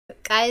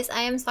Guys,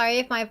 I am sorry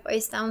if my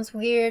voice sounds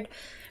weird.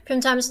 From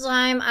time to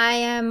time, I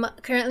am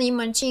currently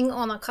munching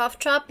on a cough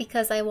drop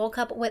because I woke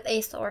up with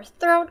a sore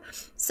throat.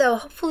 So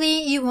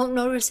hopefully you won't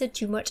notice it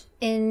too much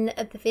in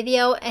the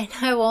video and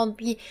I won't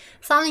be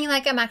sounding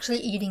like I'm actually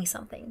eating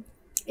something,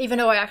 even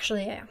though I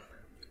actually am.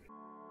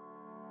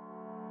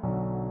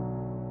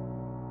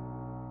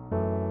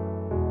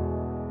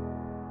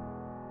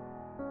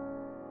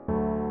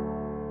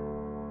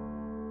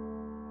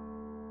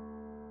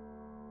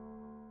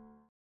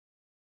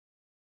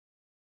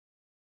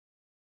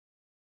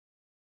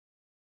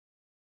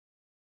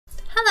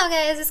 Hello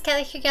guys, it's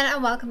Kelly here again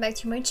and welcome back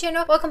to my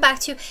channel. Welcome back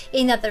to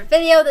another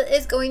video that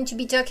is going to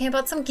be talking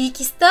about some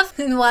geeky stuff.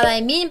 And what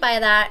I mean by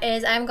that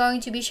is I'm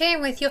going to be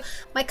sharing with you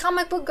my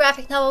comic book,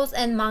 graphic novels,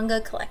 and manga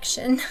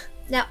collection.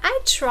 Now I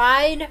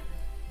tried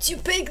to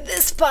pick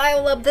this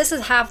pile up. This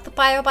is half the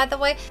pile, by the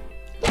way.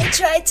 I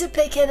tried to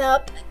pick it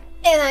up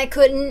and I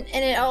couldn't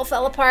and it all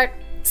fell apart.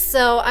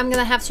 So I'm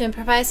gonna have to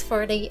improvise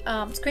for the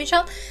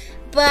screenshot.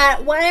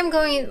 But what I'm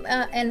going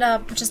end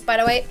up, just by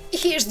the way,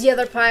 here's the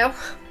other pile.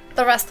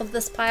 The rest of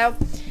this pile.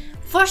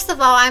 First of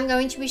all, I'm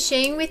going to be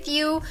sharing with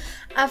you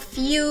a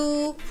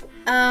few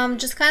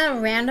just kind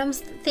of random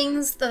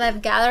things that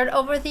I've gathered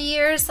over the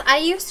years. I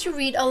used to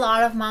read a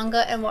lot of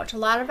manga and watch a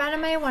lot of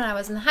anime when I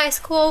was in high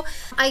school.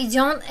 I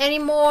don't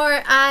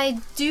anymore. I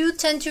do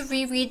tend to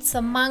reread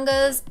some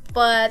mangas,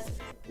 but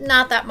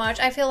not that much.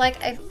 I feel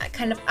like I've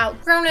kind of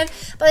outgrown it,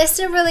 but I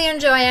still really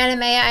enjoy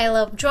anime. I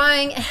love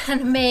drawing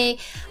anime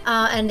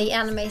and the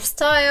anime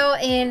style,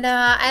 and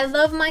I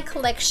love my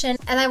collection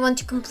and I want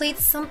to complete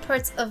some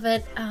parts of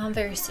it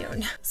very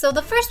soon. So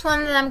the first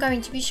one that I'm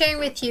going to be sharing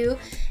with you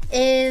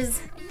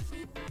is...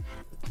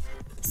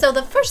 So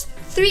the first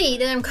three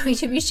that I'm going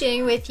to be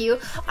sharing with you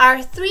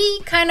are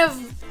three kind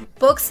of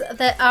books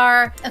that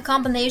are a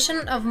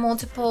combination of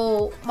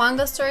multiple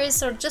manga stories,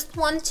 so just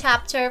one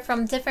chapter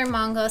from different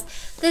mangas.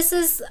 This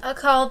is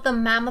called the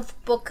Mammoth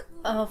Book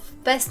of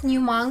Best New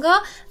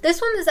Manga.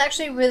 This one is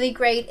actually really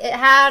great. It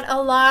had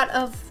a lot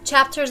of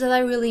chapters that I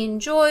really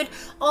enjoyed,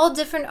 all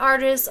different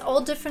artists,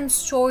 all different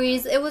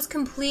stories. It was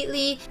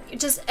completely,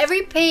 just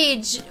every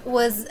page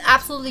was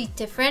absolutely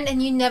different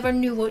and you never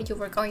knew what you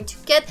were going to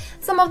get.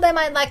 Some of them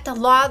I liked a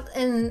lot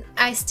and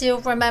I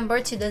still remember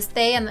to this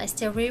day, and I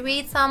still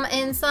reread some,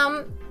 and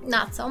some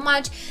not so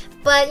much.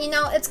 But you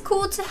know, it's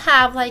cool to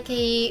have like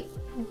a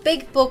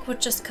big book with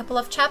just a couple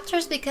of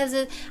chapters, because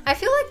I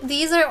feel like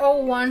these are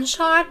all one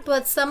shot,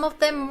 but some of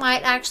them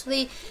might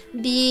actually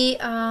be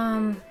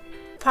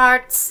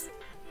parts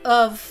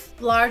of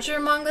larger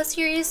manga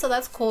series, so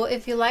that's cool.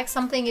 If you like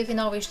something, you can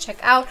always check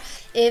out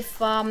if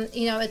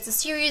you know, it's a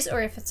series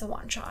or if it's a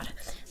one shot.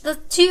 The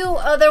two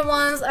other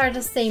ones are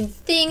the same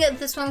thing.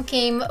 This one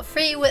came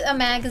free with a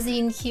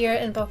magazine here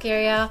in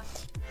Bulgaria.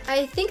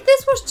 I think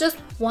this was just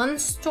one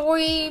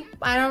story.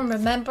 I don't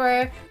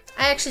remember.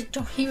 I actually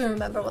don't even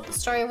remember what the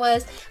story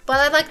was, but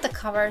I like the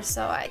cover,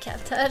 so I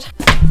kept it.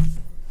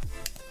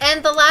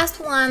 And the last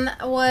one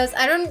was,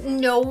 I don't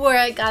know where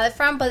I got it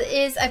from, but it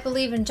is, I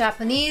believe, in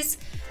Japanese.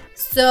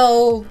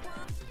 So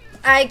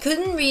I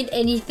couldn't read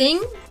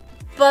anything,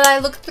 but I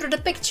looked through the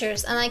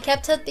pictures and I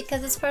kept it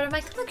because it's part of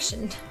my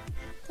collection.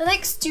 The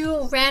next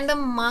two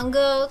random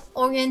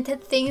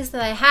manga-oriented things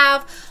that I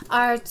have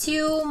are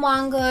two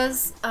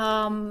mangas,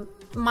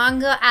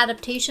 manga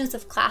adaptations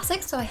of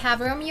classics. So I have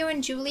Romeo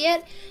and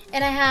Juliet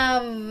and I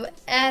have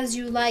As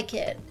You Like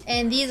It,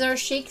 and these are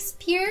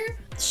Shakespeare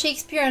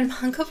and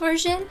manga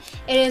version.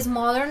 It is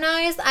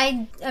modernized.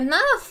 I am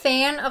not a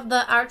fan of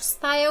the art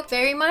style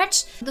very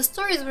much. The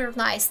stories were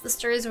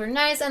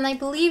nice, and I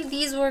believe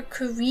these were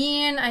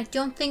Korean. I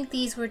don't think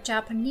these were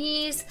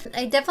Japanese.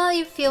 I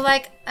definitely feel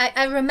like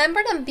I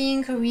remember them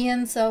being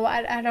Korean, so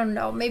I don't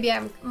know, maybe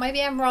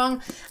I'm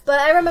wrong, but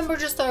I remember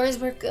the stories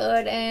were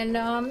good and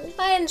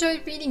I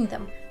enjoyed reading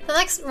them. The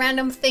next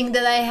random thing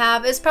that I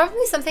have is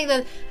probably something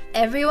that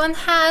everyone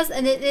has,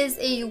 and it is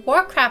a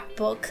Warcraft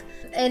book,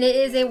 and it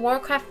is a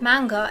Warcraft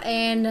manga,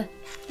 and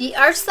the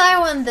art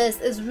style on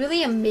this is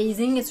really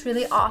amazing. It's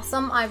really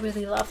awesome. I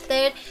really loved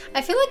it.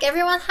 I feel like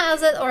everyone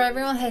has it, or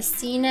everyone has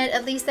seen it,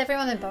 at least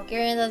everyone in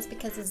Bulgaria does,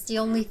 because it's the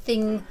only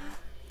thing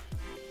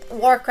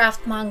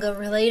Warcraft manga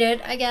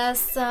related, I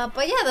guess.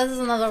 But yeah, this is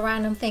another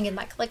random thing in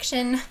my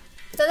collection.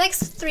 The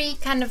next three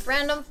kind of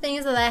random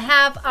things that I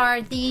have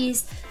are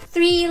these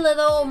three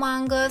little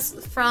mangas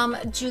from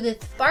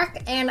Judith Bark,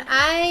 and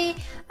I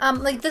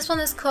like, this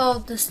one is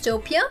called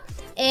Dystopia,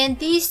 and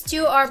these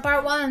two are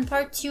part 1 and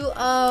part 2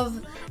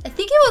 of, I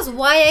think it was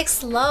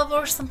YX Love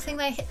or something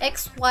like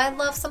XY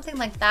Love, something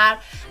like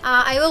that.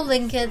 I will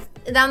link it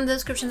down in the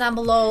description down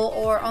below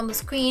or on the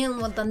screen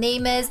what the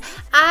name is.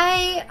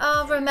 I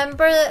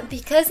remember,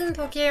 because in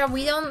Bulgaria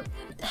we don't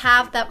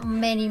have that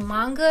many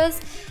mangas,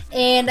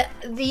 and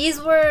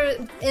these were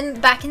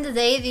back in the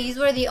day, these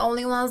were the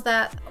only ones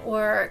that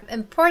were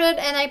imported.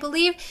 And I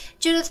believe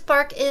Judith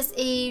Park is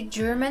a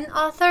German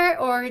author,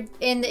 or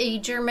in a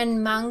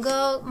German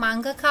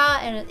mangaka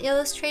and an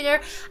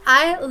illustrator.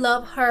 I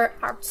love her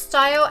art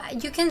style.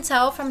 You can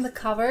tell from the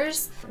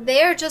covers,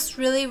 they are just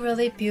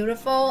really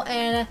beautiful,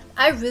 and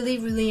I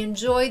really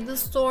enjoyed the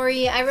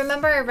story. I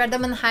remember I read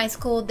them in high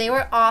school. They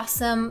were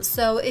awesome.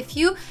 So if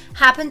you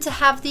happen to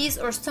have these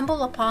or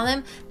stumble upon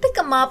them, pick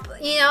them up.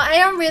 You know, I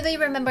don't really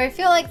remember. I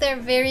feel like they're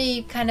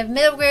very kind of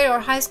middle grade or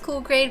high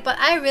school grade, but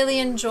I really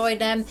enjoy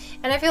them,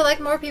 and I feel like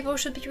more people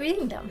should be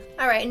reading them.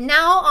 Alright,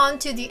 now on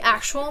to the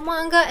actual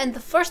manga, and the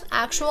first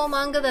actual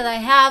manga that I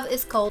have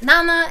is called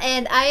Nana,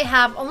 and I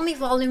have only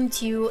volume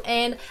 2,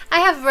 and I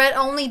have read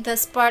only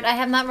this part. I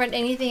have not read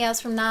anything else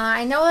from Nana.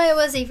 I know it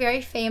was a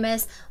very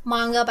famous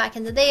manga back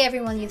in the day.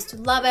 Everyone used to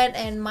love it,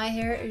 and my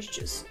hair is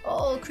just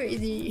all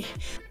crazy.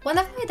 One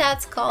of my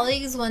dad's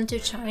colleagues went to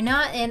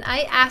China, and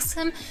I asked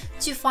him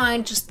to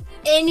find just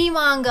any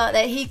manga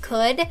that he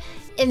could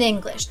in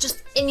English,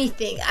 just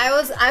anything. I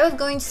was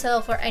going to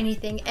settle for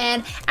anything.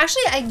 And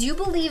actually, I do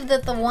believe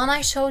that the one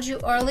I showed you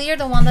earlier,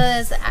 the one that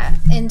is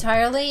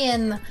entirely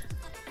in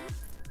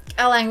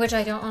a language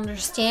I don't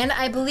understand,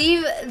 I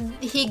believe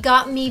he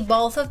got me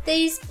both of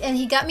these, and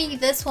he got me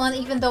this one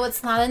even though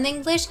it's not in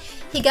English.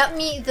 He got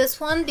me this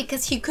one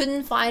because he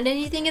couldn't find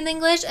anything in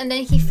English, and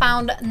then he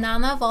found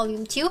Nana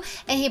volume 2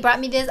 and he brought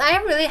me this. I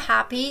am really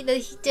happy that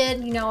he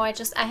did. You know, I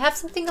have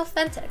something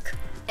authentic.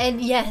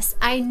 And yes,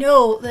 I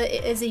know that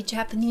it is a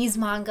Japanese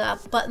manga,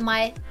 but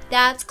my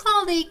dad's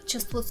colleague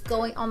just was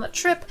going on a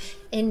trip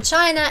in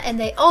China, and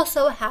they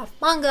also have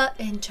manga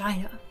in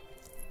China.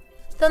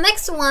 The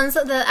next ones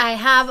that I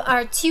have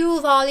are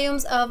 2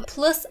 volumes of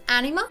Plus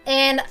Anima,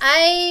 and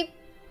I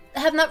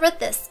have not read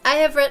this. I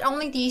have read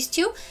only these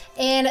 2,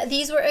 and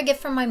these were a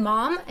gift from my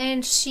mom,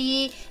 and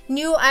she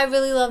knew I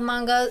really love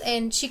manga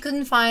and she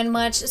couldn't find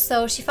much,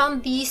 so she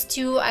found these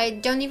 2. I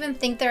don't even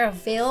think they're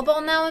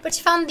available now, but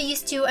she found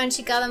these 2 and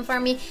she got them for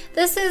me.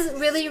 This is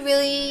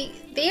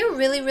they are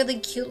really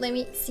cute. Let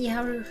me see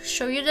how to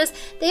show you this.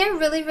 They are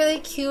really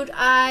cute.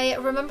 I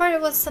remember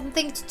it was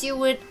something to do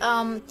with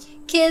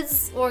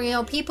kids, or you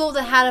know, people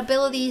that had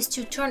abilities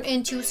to turn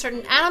into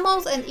certain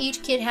animals, and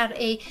each kid had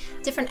a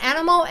different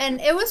animal,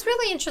 and it was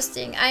really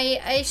interesting.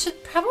 I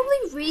should probably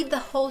read the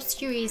whole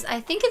series. I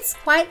think it's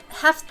quite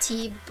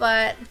hefty,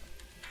 but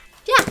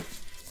yeah,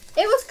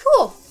 it was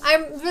cool.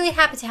 I'm really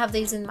happy to have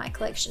these in my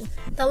collection.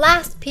 The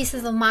last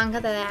pieces of manga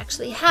that I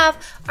actually have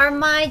are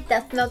my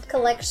Death Note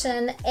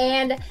collection,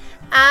 and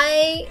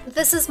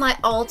this is my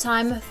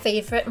all-time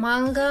favorite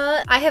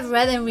manga. I have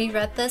read and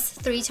reread this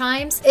 3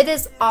 times. It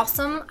is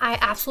awesome. I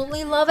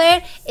absolutely love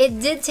it. It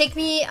did take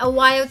me a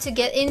while to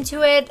get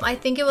into it. I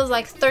think it was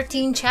like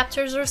 13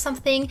 chapters or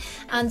something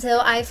until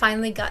I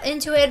finally got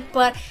into it,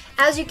 but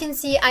as you can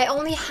see, I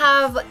only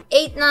have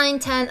 8, 9,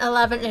 10,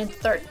 11, and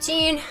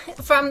 13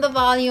 from the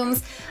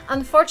volumes.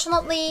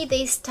 Unfortunately,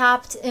 they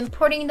stopped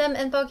importing them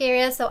in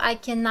Bulgaria, so I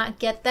cannot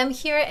get them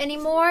here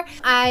anymore.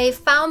 I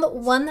found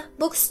one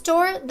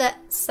bookstore that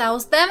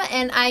sells them,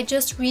 and I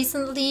just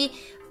recently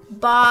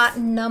bought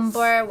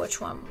number, which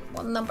one?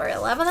 Number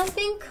 11, I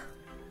think?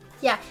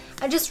 Yeah,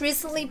 I just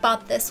recently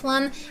bought this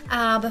one.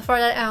 Before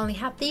that, I only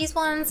have these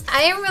ones.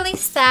 I am really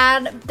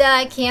sad that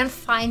I can't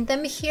find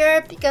them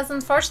here, because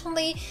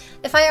unfortunately,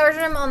 if I order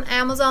them on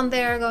Amazon,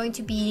 they're going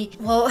to be,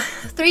 well,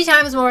 3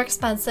 times more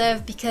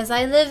expensive, because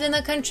I live in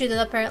a country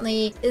that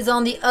apparently is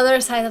on the other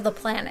side of the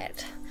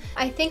planet.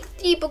 I think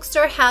the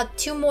bookstore had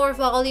 2 more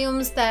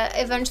volumes that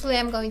eventually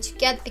I'm going to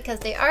get because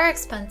they are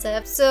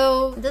expensive.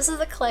 So this is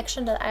a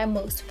collection that I'm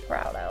most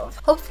proud of.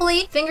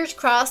 Hopefully, fingers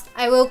crossed,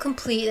 I will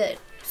complete it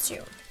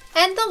soon.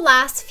 And the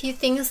last few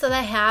things that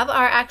I have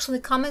are actually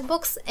comic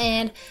books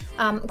and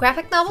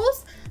graphic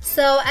novels.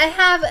 So I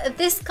have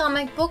this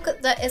comic book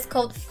that is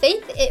called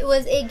Faith. It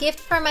was a gift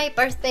for my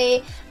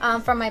birthday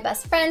from my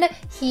best friend.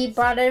 He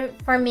brought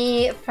it for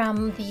me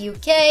from the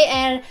UK,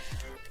 and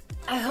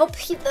I hope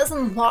he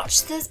doesn't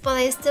watch this, but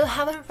I still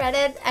haven't read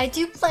it. I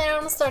do plan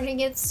on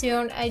starting it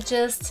soon. I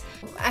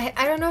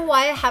don't know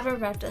why I haven't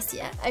read this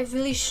yet. I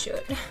really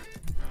should.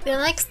 The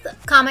next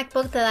comic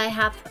book that I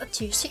have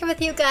to share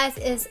with you guys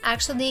is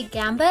actually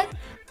Gambit,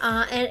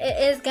 and it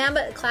is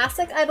Gambit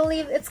Classic, I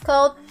believe it's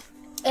called.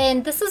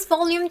 And this is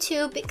volume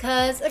 2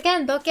 because,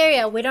 again,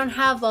 Bulgaria, we don't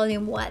have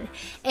volume 1.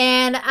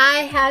 And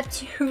I had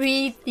to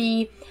read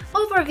the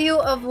overview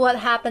of what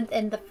happened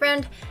in The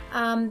Friend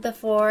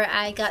before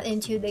I got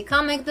into the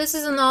comic. This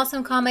is an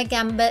awesome comic.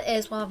 Gambit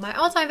is one of my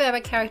all-time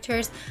favorite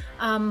characters,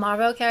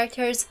 Marvel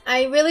characters.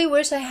 I really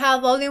wish I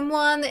had volume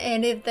 1,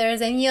 and if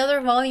there's any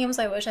other volumes,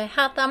 I wish I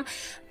had them,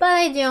 but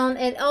I don't.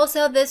 And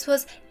also, this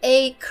was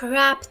a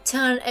crap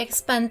ton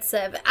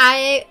expensive.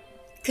 I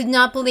could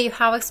not believe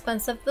how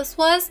expensive this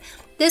was.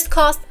 This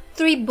cost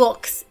 3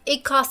 books.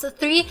 It cost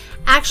 3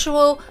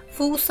 actual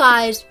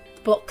full-size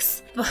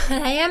books. But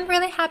I am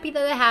really happy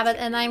that I have it,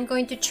 and I'm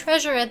going to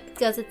treasure it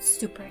because it's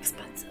super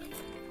expensive.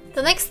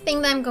 The next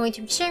thing that I'm going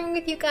to be sharing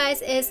with you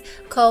guys is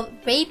called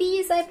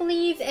Rabies, I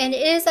believe, and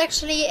it is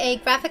actually a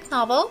graphic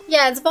novel.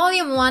 Yeah, it's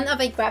volume 1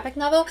 of a graphic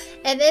novel,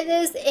 and it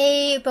is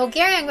a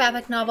Bulgarian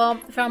graphic novel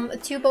from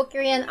 2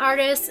 Bulgarian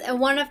artists, and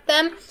one of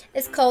them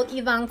is called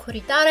Ivan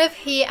Kuridarev.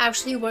 He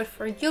actually worked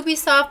for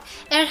Ubisoft,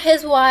 and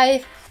his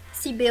wife,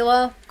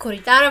 Sibila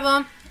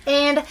Kuridarova.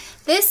 And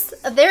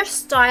their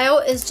style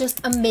is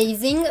just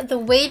amazing. The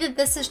way that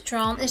this is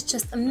drawn is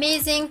just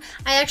amazing.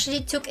 I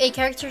actually took a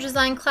character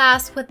design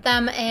class with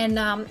them, and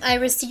I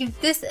received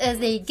this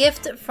as a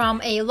gift from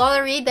a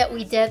lottery that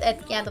we did at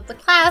the end of the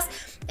class.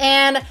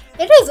 And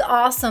it is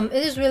awesome.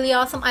 It is really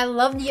awesome. I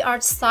love the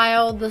art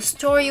style. The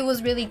story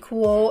was really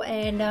cool,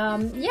 and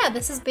yeah,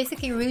 this is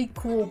basically a really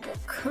cool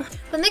book.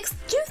 The next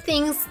 2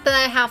 things that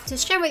I have to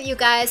share with you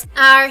guys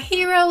are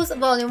Heroes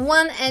Volume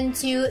 1 and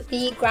 2,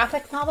 the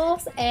graphic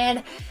novels,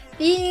 and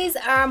these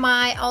are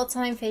my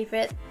all-time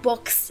favorite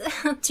books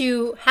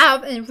to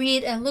have and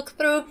read and look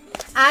through.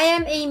 I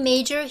am a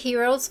major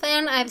Heroes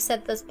fan. I've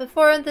said this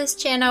before on this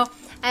channel.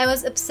 I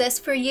was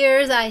obsessed for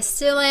years. I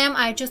still am.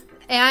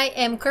 I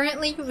am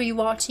currently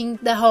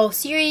rewatching the whole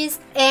series,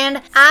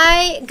 and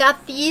I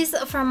got these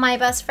from my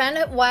best friend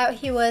while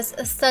he was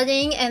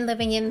studying and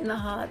living in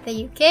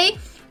the UK.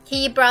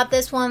 He brought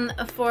this one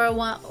for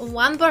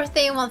one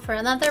birthday, one for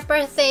another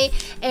birthday,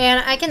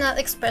 and I cannot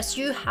express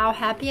you how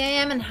happy I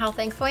am and how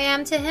thankful I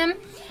am to him.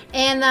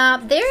 And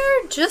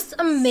they're just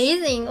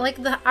amazing.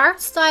 Like, the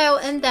art style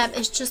in them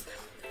is just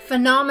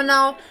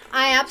phenomenal.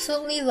 I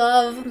absolutely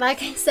love,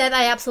 like I said,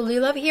 I absolutely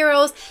love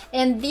Heroes,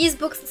 and these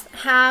books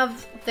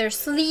have their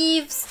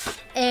sleeves,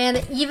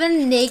 and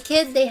even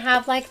naked they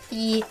have like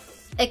the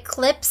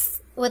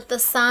eclipse with the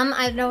sun.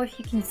 I don't know if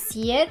you can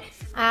see it,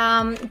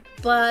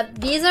 but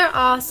these are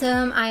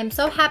awesome. I am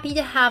so happy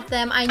to have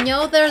them. I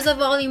know there's a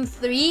volume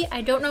 3.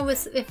 I don't know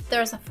if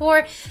there's a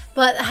 4,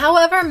 but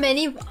however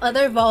many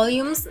other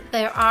volumes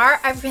there are,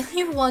 I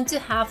really want to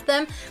have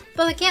them,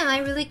 but again, I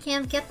really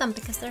can't get them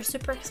because they're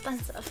super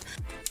expensive.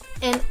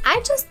 And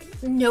I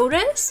just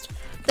noticed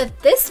that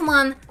this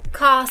one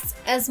costs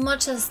as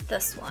much as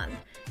this one.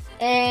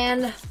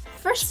 And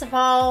first of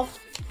all,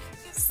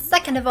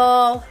 second of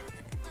all,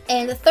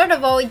 and third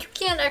of all, you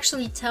can't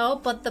actually tell,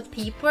 but the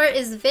paper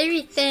is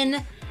very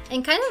thin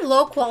and kind of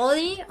low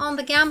quality on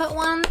the Gambit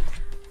one.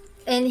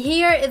 And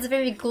here it's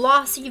very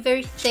glossy,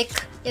 very thick.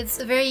 It's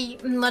very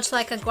much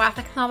like a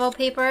graphic novel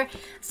paper.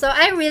 So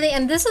I really,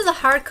 and this is a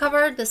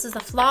hardcover, this is a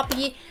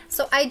floppy,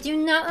 so I do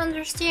not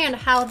understand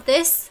how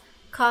this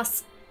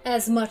costs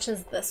as much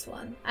as this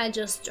one. I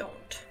just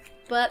don't.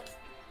 But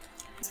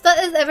so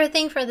that is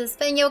everything for this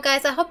video,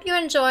 guys. I hope you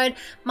enjoyed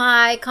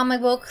my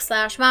comic book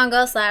slash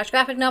manga slash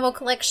graphic novel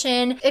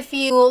collection. If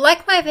you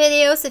like my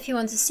videos, if you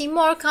want to see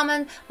more,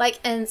 comment, like,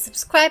 and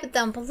subscribe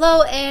down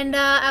below, and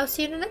I'll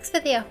see you in the next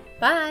video.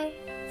 Bye!